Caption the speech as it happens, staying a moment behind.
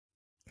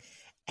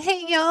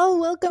Hey y'all,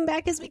 welcome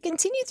back as we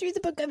continue through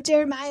the book of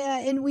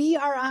Jeremiah, and we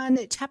are on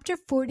chapter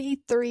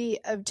 43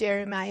 of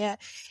Jeremiah.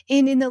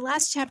 And in the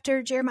last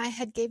chapter, Jeremiah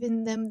had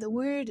given them the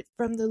word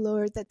from the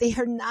Lord that they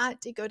are not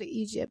to go to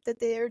Egypt,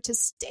 that they are to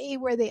stay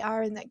where they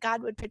are, and that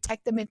God would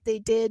protect them if they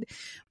did.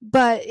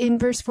 But in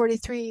verse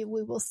 43,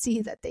 we will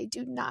see that they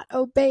do not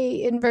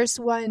obey. In verse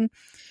 1,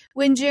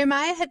 when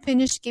Jeremiah had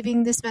finished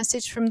giving this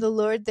message from the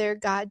Lord their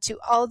God to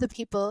all the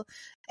people,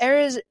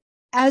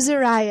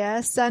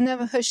 Azariah, son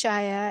of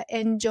Hoshea,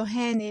 and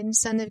Johanan,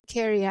 son of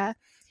Kareah,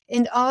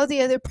 and all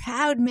the other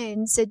proud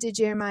men said to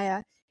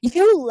Jeremiah,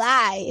 "You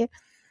lie!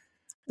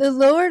 The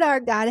Lord our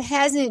God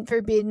hasn't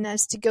forbidden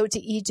us to go to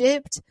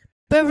Egypt.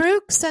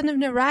 Baruch, son of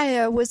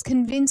Neriah,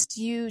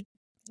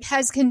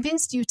 has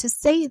convinced you to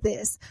say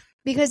this,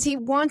 because he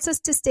wants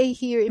us to stay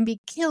here and be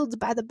killed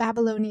by the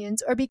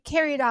Babylonians or be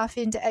carried off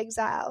into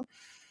exile."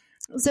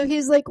 So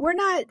he's like, we're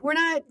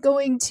not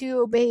going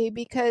to obey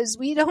because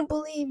we don't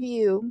believe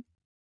you.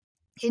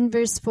 In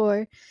verse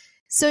 4,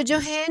 so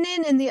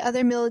Johanan and the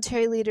other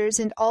military leaders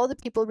and all the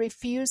people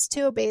refused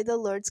to obey the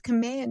Lord's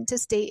command to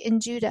stay in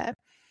Judah.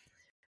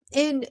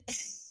 And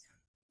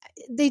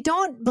they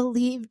don't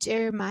believe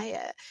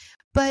Jeremiah,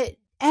 but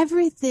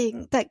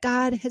everything that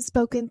God has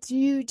spoken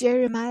through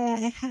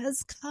Jeremiah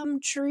has come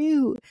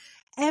true.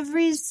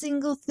 Every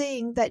single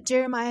thing that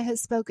Jeremiah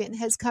has spoken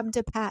has come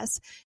to pass,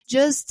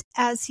 just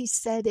as he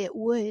said it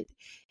would.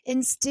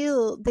 And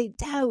still they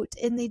doubt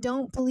and they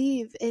don't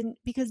believe, and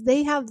because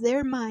they have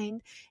their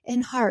mind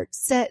and heart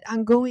set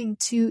on going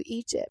to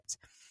Egypt.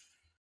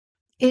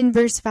 In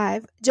verse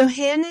 5,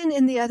 Johanan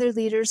and the other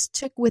leaders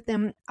took with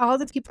them all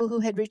the people who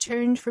had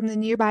returned from the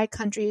nearby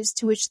countries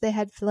to which they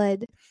had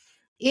fled.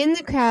 In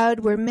the crowd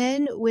were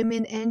men,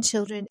 women, and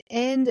children,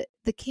 and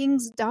the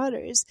king's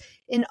daughters,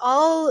 and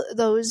all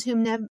those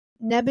whom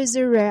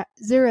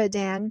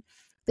Nebuzaradan,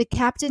 the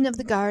captain of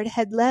the guard,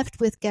 had left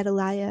with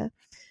Gedaliah.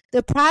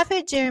 The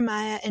prophet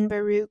Jeremiah and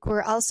Baruch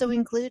were also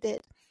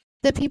included.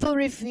 The people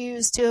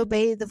refused to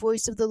obey the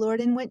voice of the Lord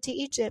and went to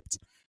Egypt,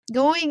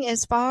 going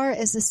as far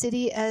as the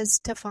city as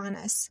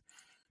Taphanes.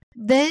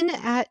 Then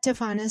at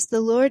Taphanes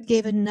the Lord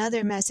gave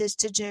another message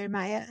to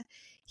Jeremiah.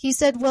 He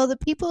said, "While the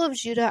people of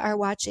Judah are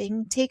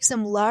watching, take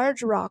some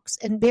large rocks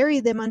and bury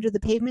them under the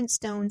pavement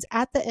stones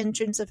at the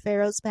entrance of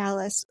Pharaoh's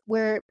palace,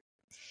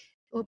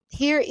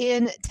 here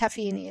in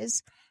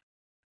Taphanes.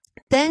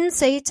 Then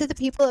say to the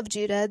people of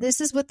Judah,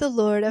 'This is what the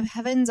Lord of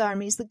heaven's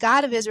armies, the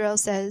God of Israel,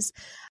 says.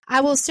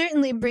 I will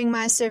certainly bring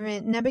my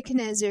servant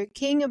Nebuchadnezzar,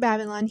 king of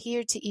Babylon,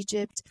 here to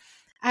Egypt.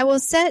 I will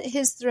set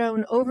his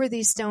throne over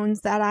these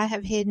stones that I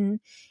have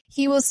hidden.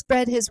 He will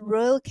spread his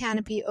royal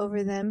canopy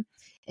over them.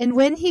 And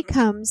when he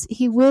comes,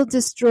 he will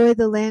destroy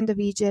the land of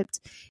Egypt.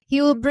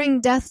 He will bring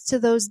death to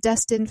those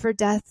destined for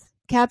death,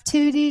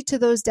 captivity to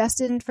those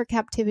destined for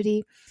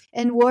captivity,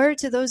 and war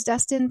to those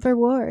destined for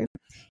war.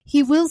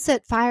 He will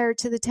set fire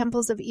to the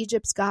temples of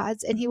Egypt's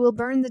gods, and he will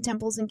burn the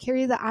temples and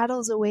carry the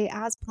idols away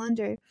as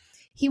plunder.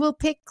 He will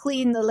pick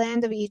clean the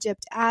land of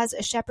Egypt as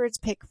a shepherd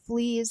picks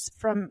fleas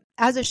from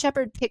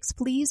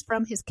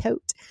his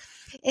coat,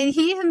 and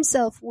he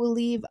himself will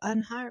leave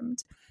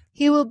unharmed.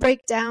 He will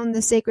break down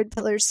the sacred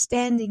pillars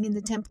standing in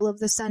the temple of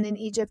the sun in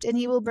Egypt, and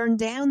he will burn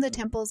down the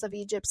temples of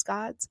Egypt's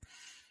gods."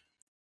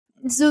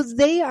 So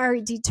they are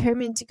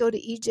determined to go to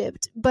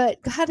Egypt,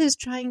 but God is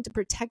trying to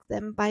protect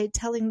them by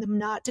telling them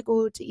not to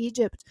go to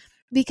Egypt,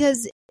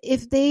 because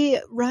if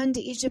they run to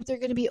Egypt, they're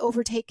going to be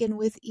overtaken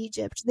with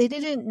Egypt. They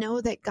didn't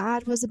know that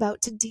God was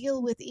about to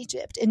deal with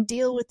Egypt and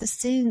deal with the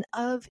sin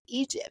of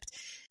Egypt,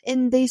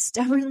 and they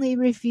stubbornly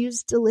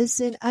refused to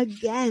listen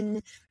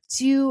again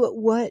to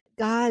what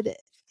God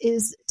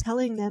is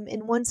telling them.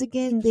 And once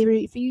again, they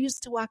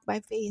refuse to walk by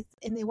faith,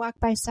 and they walk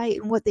by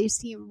sight and what they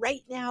see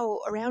right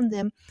now around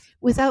them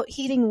without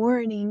heeding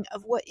warning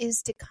of what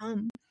is to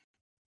come.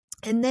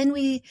 And then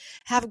we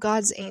have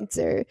God's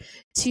answer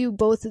to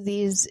both of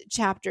these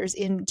chapters.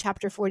 In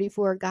chapter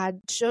 44,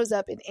 God shows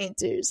up and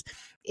answers.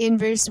 In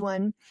verse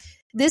 1,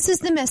 "This is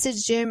the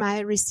message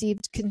Jeremiah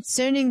received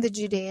concerning the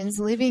Judeans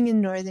living in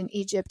northern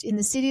Egypt, in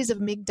the cities of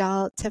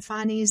Migdal,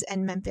 Taphanes,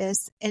 and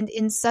Memphis, and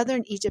in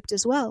southern Egypt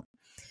as well.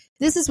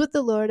 This is what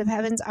the Lord of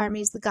heaven's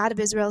armies, the God of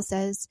Israel,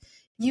 says.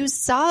 You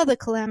saw the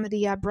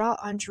calamity I brought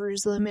on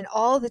Jerusalem and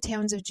all the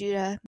towns of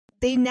Judah.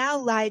 They now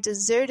lie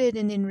deserted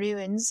and in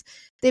ruins.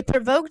 They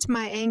provoked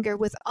my anger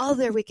with all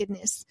their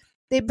wickedness.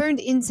 They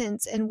burned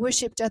incense and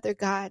worshipped other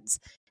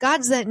gods,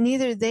 gods that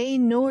neither they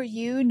nor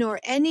you nor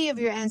any of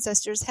your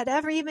ancestors had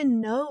ever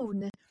even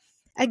known.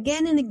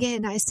 Again and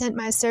again I sent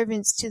my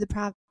servants, the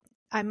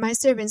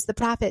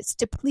prophets,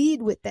 to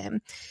plead with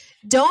them.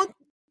 Don't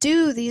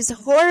do these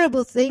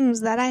horrible things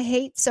that I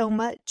hate so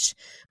much.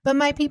 But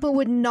my people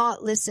would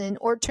not listen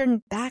or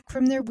turn back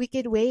from their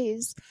wicked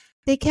ways.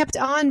 They kept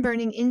on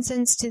burning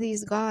incense to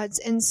these gods,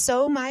 and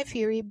so my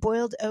fury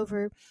boiled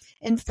over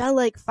and fell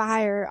like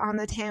fire on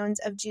the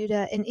towns of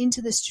Judah and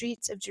into the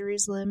streets of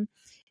Jerusalem,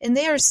 and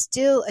they are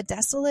still a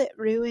desolate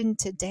ruin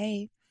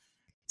today.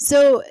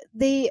 So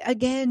they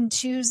again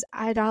choose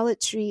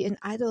idolatry and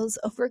idols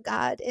over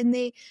God, and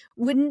they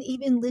wouldn't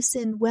even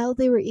listen while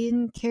they were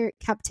in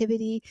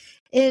captivity.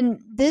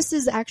 And this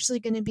is actually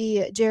going to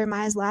be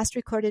Jeremiah's last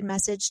recorded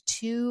message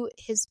to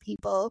his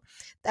people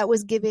that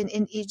was given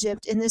in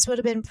Egypt. And this would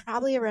have been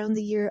probably around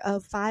the year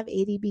of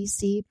 580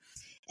 BC.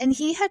 And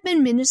he had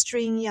been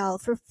ministering, y'all,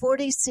 for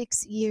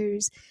 46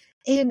 years.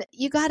 And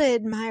you got to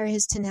admire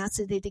his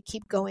tenacity to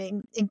keep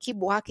going and keep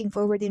walking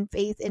forward in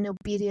faith and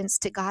obedience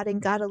to God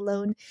and God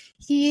alone.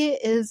 He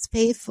is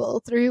faithful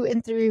through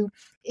and through,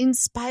 in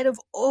spite of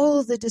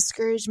all the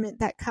discouragement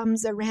that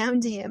comes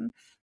around him.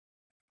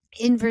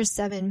 In verse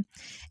 7,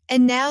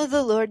 and now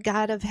the Lord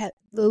God of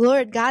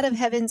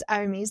heaven's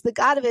armies, the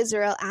God of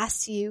Israel,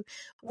 asks you,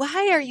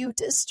 why are you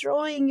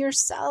destroying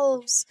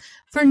yourselves?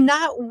 For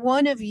not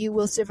one of you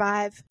will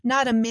survive,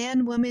 not a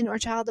man, woman, or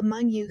child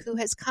among you who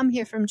has come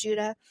here from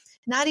Judah,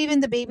 not even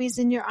the babies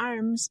in your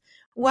arms.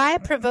 Why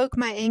provoke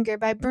my anger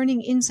by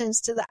burning incense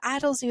to the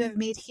idols you have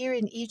made here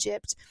in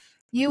Egypt?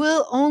 You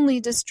will only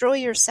destroy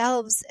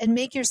yourselves and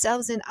make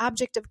yourselves an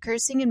object of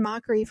cursing and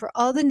mockery for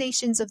all the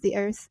nations of the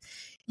earth.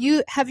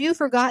 Have you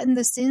forgotten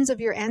the sins of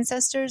your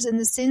ancestors and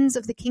the sins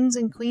of the kings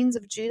and queens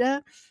of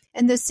Judah,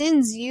 and the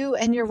sins you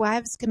and your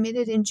wives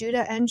committed in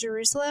Judah and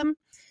Jerusalem?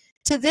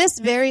 To this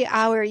very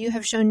hour you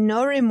have shown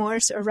no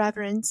remorse or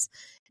reverence.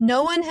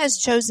 No one has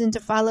chosen to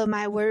follow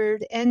my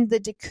word and the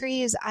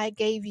decrees I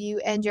gave you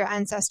and your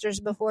ancestors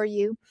before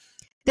you.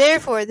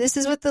 Therefore, this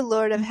is what the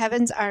Lord of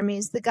heaven's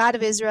armies, the God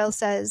of Israel,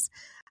 says.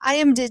 I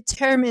am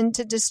determined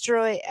to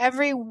destroy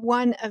every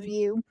one of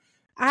you.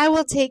 I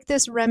will take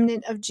this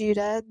remnant of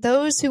Judah,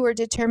 those who were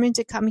determined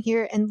to come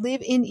here and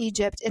live in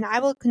Egypt, and I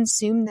will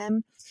consume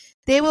them.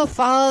 They will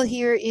fall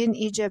here in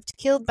Egypt,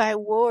 killed by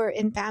war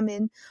and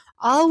famine.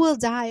 All will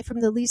die,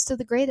 from the least to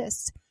the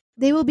greatest.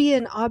 They will be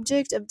an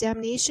object of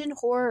damnation,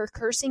 horror,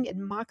 cursing,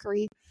 and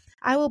mockery.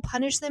 I will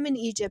punish them in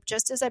Egypt,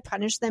 just as I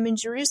punished them in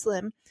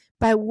Jerusalem,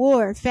 by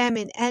war,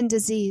 famine, and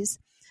disease.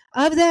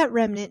 Of that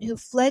remnant who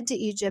fled to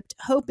Egypt,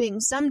 hoping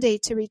someday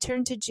to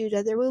return to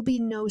Judah, there will be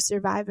no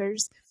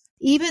survivors.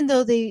 Even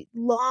though they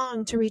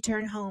long to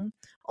return home,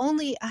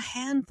 only a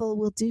handful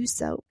will do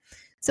so.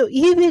 So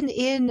even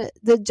in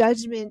the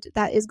judgment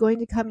that is going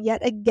to come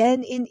yet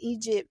again in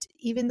Egypt,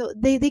 even though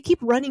they keep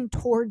running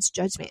towards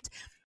judgment,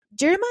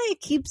 Jeremiah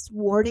keeps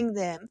warning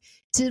them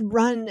to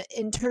run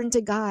and turn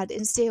to God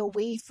and stay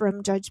away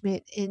from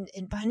judgment and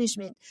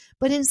punishment.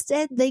 But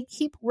instead, they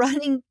keep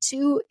running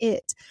to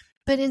it.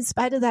 But in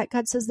spite of that,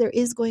 God says there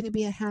is going to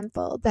be a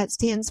handful that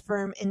stands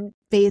firm in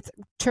faith,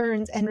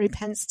 turns and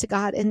repents to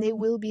God, and they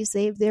will be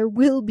saved. There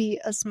will be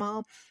a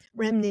small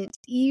remnant,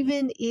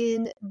 even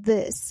in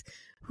this,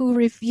 who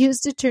refuse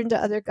to turn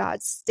to other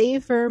gods, stay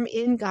firm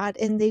in God,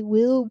 and they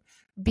will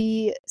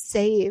be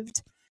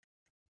saved.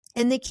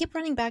 And they keep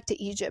running back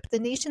to Egypt, the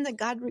nation that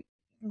God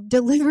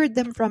delivered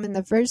them from in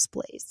the first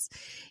place.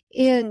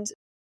 And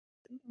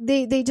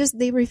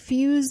they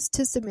refuse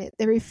to submit.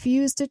 They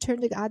refuse to turn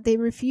to God. They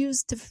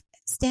refuse to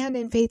stand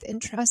in faith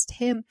and trust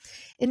him.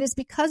 And it's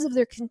because of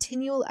their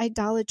continual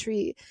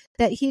idolatry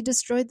that he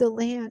destroyed the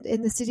land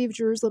and the city of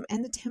Jerusalem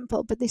and the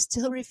temple, but they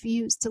still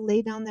refuse to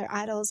lay down their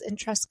idols and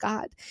trust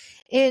God.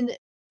 And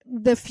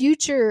the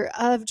future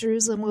of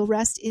Jerusalem will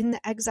rest in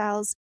the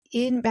exiles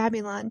in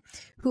Babylon,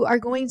 who are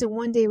going to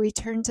one day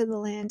return to the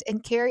land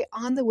and carry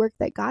on the work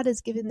that God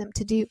has given them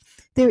to do.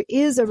 There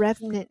is a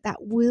remnant that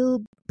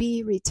will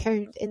be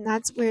returned, and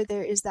that's where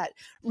there is that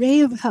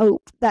ray of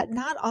hope that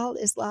not all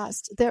is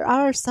lost. There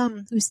are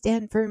some who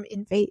stand firm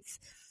in faith.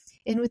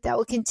 And with that,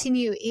 we'll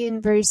continue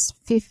in verse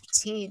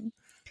 15.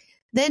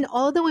 Then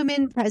all the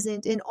women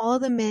present and all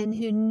the men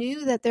who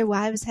knew that their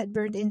wives had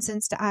burned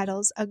incense to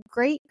idols, a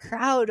great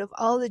crowd of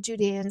all the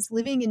Judeans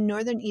living in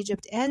northern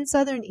Egypt and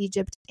southern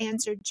Egypt,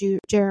 answered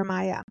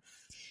Jeremiah,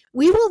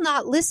 "We will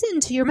not listen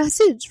to your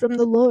message from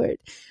the Lord.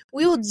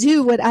 We will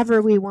do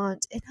whatever we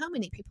want." And how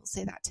many people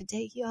say that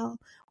today, y'all?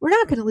 We're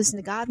not going to listen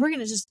to God. We're going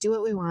to just do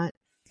what we want.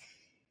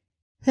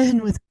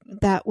 And with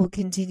that, we'll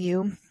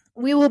continue.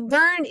 "We will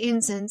burn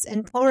incense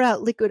and pour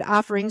out liquid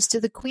offerings to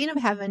the Queen of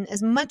Heaven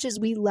as much as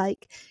we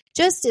like,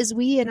 just as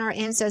we and our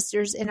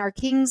ancestors and our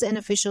kings and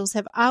officials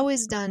have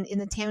always done in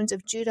the towns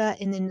of Judah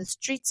and in the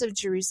streets of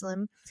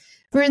Jerusalem.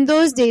 For in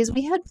those days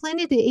we had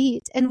plenty to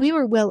eat, and we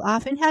were well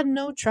off and had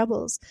no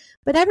troubles.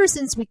 But ever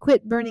since we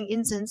quit burning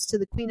incense to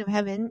the Queen of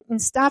Heaven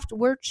and stopped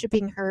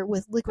worshipping her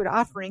with liquid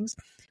offerings,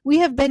 we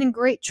have been in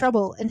great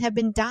trouble and have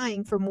been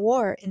dying from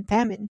war and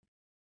famine."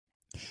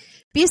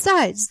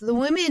 Besides, the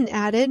women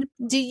added,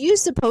 "Do you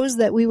suppose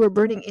that we were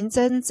burning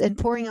incense and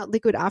pouring out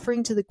liquid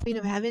offering to the Queen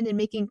of Heaven and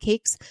making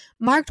cakes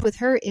marked with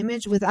her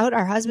image without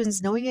our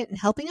husbands knowing it and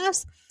helping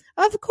us?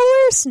 Of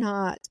course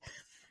not."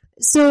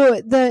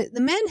 So the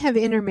men have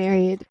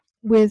intermarried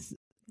with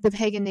the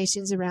pagan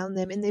nations around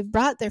them, and they've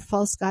brought their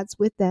false gods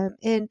with them.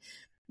 And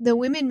the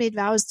women made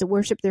vows to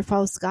worship their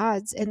false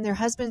gods, and their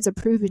husbands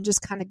approve and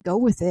just kind of go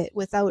with it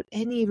without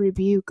any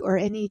rebuke or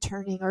any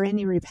turning or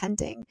any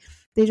repenting.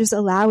 They just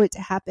allow it to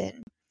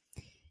happen.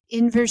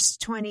 In verse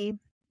 20,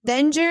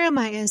 Then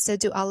Jeremiah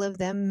said to all of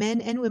them,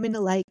 men and women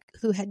alike,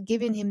 who had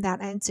given him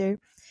that answer,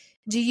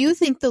 do you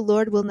think the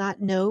Lord will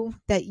not know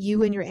that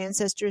you and your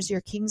ancestors,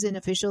 your kings and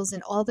officials,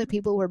 and all the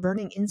people were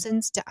burning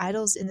incense to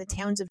idols in the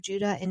towns of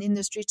Judah and in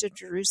the streets of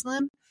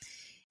Jerusalem?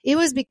 It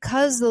was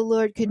because the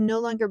Lord could no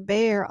longer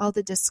bear all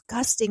the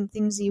disgusting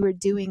things you were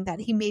doing that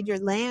he made your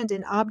land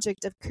an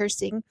object of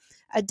cursing,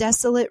 a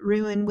desolate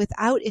ruin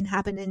without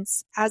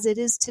inhabitants, as it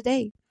is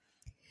today.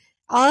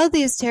 All of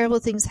these terrible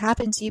things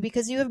happened to you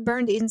because you have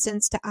burned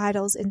incense to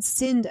idols and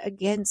sinned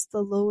against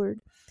the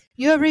Lord.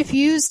 You have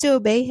refused to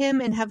obey him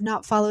and have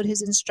not followed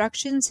his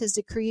instructions, his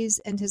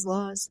decrees, and his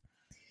laws.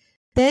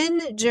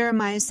 Then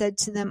Jeremiah said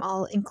to them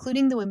all,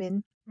 including the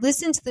women,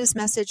 listen to this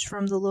message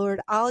from the Lord,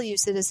 all you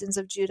citizens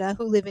of Judah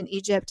who live in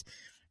Egypt.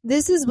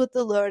 This is what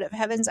the Lord of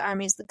heaven's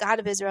armies, the God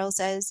of Israel,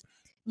 says.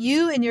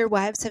 You and your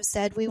wives have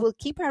said, we will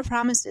keep our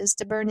promises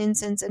to burn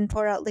incense and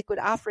pour out liquid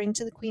offering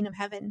to the Queen of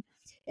Heaven.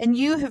 And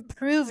you have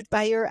proved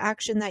by your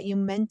action that you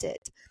meant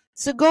it.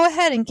 So go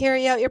ahead and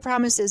carry out your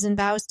promises and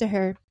vows to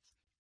her.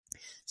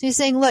 So he's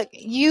saying, look,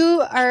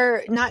 you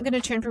are not going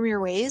to turn from your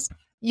ways.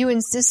 You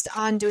insist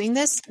on doing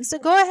this. So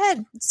go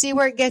ahead. See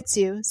where it gets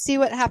you. See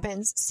what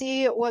happens.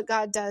 See what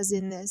God does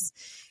in this.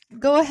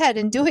 Go ahead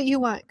and do what you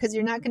want because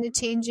you're not going to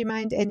change your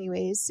mind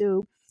anyways.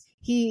 So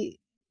he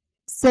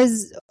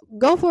says,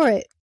 go for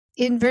it.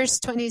 In verse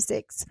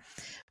 26,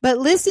 but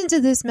listen to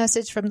this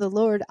message from the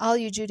Lord, all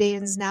you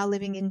Judeans now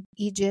living in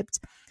Egypt.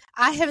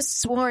 I have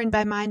sworn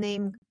by my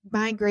name,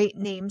 my great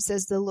name,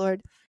 says the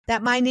Lord,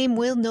 that my name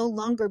will no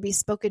longer be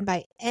spoken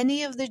by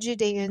any of the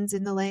Judeans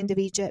in the land of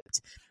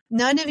Egypt.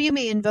 None of you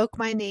may invoke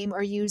my name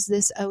or use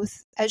this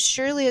oath, as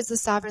surely as the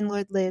sovereign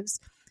Lord lives.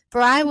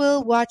 For I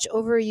will watch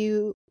over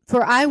you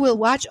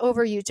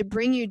to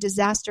bring you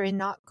disaster and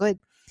not good.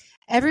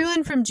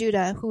 Everyone from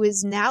Judah who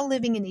is now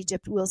living in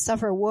Egypt will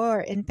suffer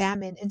war and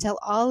famine until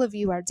all of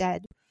you are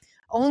dead.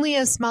 Only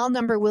a small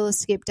number will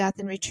escape death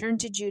and return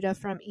to Judah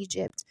from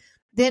Egypt.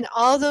 Then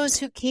all those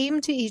who came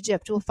to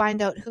Egypt will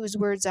find out whose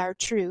words are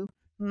true,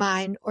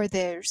 mine or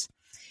theirs.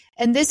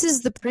 And this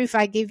is the proof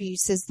I give you,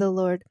 says the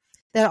Lord,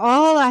 that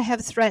all I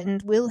have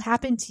threatened will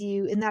happen to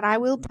you and that I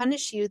will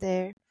punish you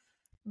there.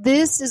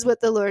 This is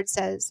what the Lord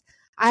says.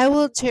 I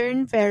will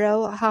turn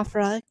Pharaoh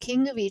Hophra,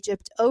 king of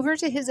Egypt, over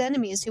to his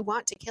enemies who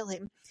want to kill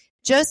him,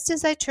 just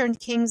as I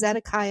turned King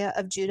Zedekiah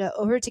of Judah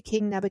over to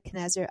King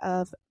Nebuchadnezzar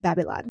of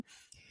Babylon.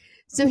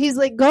 So he's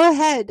like, go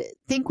ahead,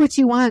 think what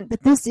you want,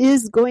 but this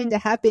is going to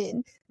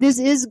happen. This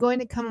is going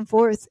to come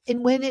forth.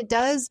 And when it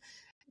does,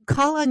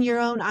 call on your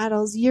own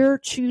idols. You're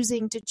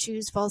choosing to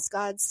choose false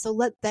gods, so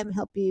let them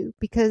help you,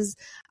 because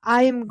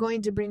I am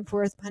going to bring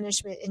forth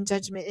punishment and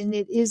judgment, and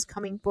it is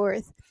coming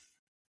forth.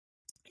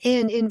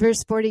 And in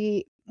verse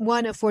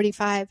 41 of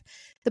 45,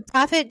 the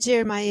prophet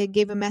Jeremiah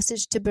gave a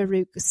message to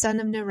Baruch, son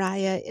of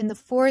Neriah, in the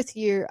 4th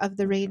year of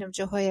the reign of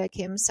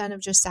Jehoiakim, son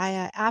of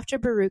Josiah, after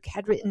Baruch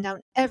had written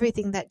down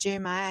everything that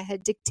Jeremiah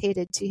had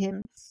dictated to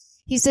him.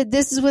 He said,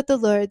 this is what the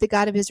Lord, the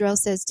God of Israel,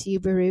 says to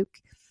you, Baruch.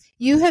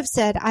 You have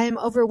said, I am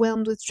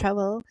overwhelmed with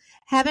trouble.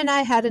 Haven't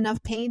I had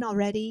enough pain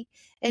already?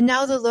 And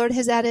now the Lord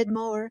has added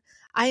more.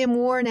 I am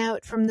worn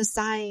out from the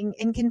sighing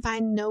and can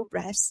find no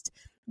rest.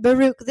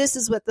 Baruch, this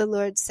is what the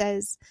Lord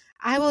says.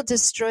 I will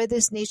destroy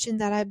this nation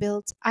that I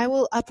built. I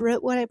will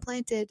uproot what I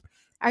planted.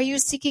 Are you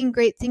seeking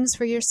great things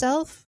for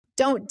yourself?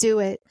 Don't do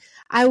it.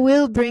 I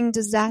will bring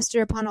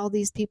disaster upon all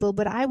these people,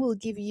 but I will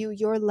give you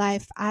your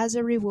life as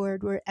a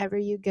reward wherever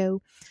you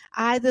go.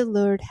 I, the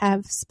Lord,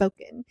 have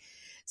spoken.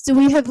 So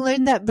we have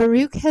learned that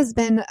Baruch has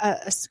been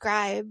a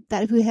scribe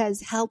who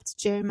has helped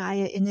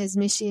Jeremiah in his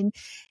mission.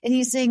 And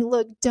he's saying,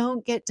 look,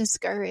 don't get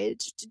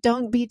discouraged.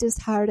 Don't be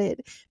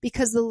disheartened,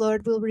 because the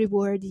Lord will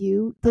reward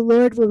you. The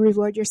Lord will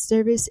reward your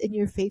service and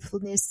your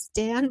faithfulness.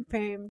 Stand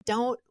firm.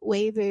 Don't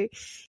waver.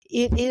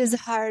 It is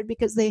hard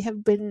because they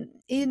have been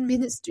in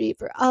ministry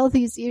for all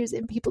these years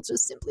and people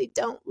just simply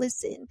don't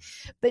listen.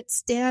 But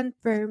stand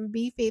firm,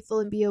 be faithful,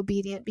 and be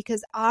obedient,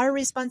 because our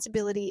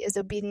responsibility is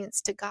obedience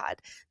to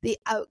God. The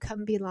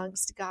outcome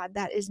belongs to God.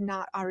 That is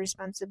not our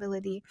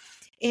responsibility.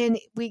 And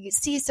we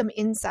see some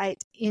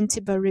insight into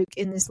Baruch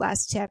in this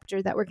last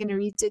chapter that we're going to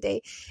read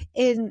today.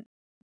 And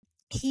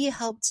he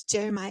helped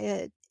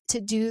Jeremiah to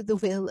do the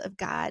will of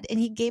God, and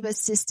he gave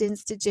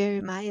assistance to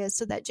Jeremiah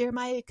so that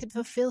Jeremiah could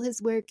fulfill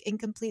his work and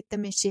complete the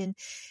mission.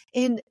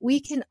 And we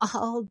can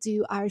all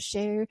do our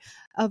share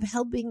of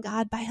helping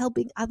God by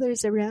helping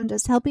others around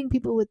us, helping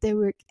people with their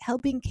work,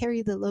 helping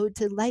carry the load,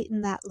 to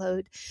lighten that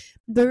load.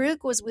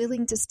 Baruch was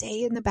willing to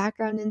stay in the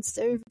background and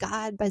serve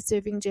God by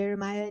serving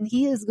Jeremiah, and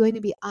he is going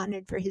to be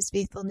honored for his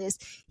faithfulness.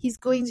 He's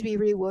going to be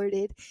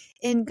rewarded,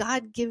 and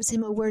God gives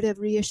him a word of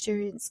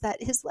reassurance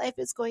that his life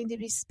is going to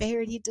be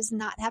spared. He does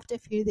not have to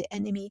fear the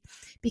enemy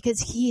because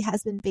he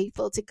has been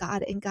faithful to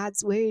God and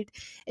God's word.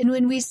 And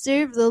when we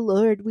serve the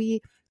Lord, we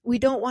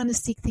don't want to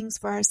seek things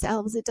for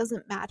ourselves. It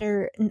doesn't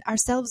matter. And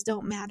ourselves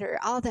don't matter.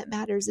 All that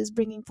matters is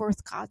bringing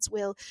forth God's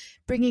will,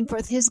 bringing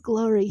forth his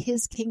glory,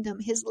 his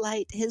kingdom, his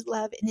light, his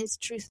love, and his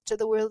truth to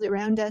the world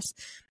around us.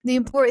 The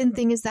important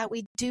thing is that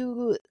we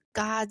do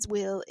God's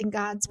will and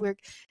God's work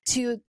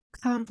to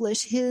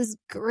accomplish his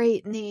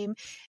great name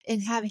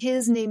and have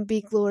his name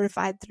be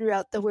glorified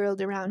throughout the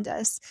world around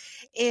us.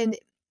 And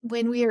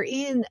when we are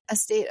in a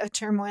state of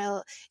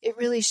turmoil, it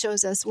really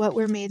shows us what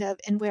we're made of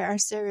and where our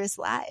service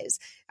lies.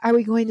 Are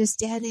we going to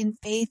stand in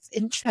faith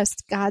and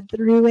trust God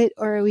through it,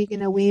 or are we going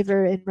to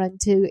waver and run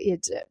to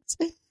Egypt?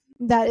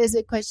 That is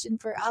a question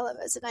for all of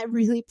us. And I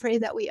really pray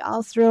that we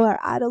all throw our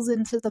idols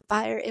into the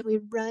fire and we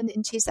run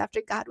and chase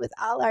after God with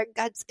all our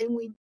guts, and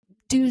we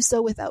do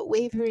so without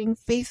wavering,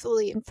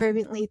 faithfully and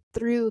fervently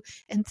through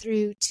and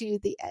through to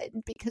the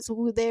end, because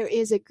there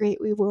is a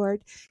great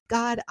reward.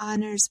 God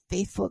honors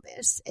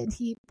faithfulness, and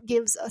he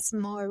gives us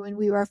more when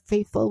we are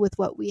faithful with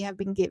what we have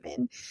been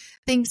given.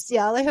 Thanks,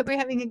 y'all. I hope you're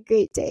having a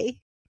great day.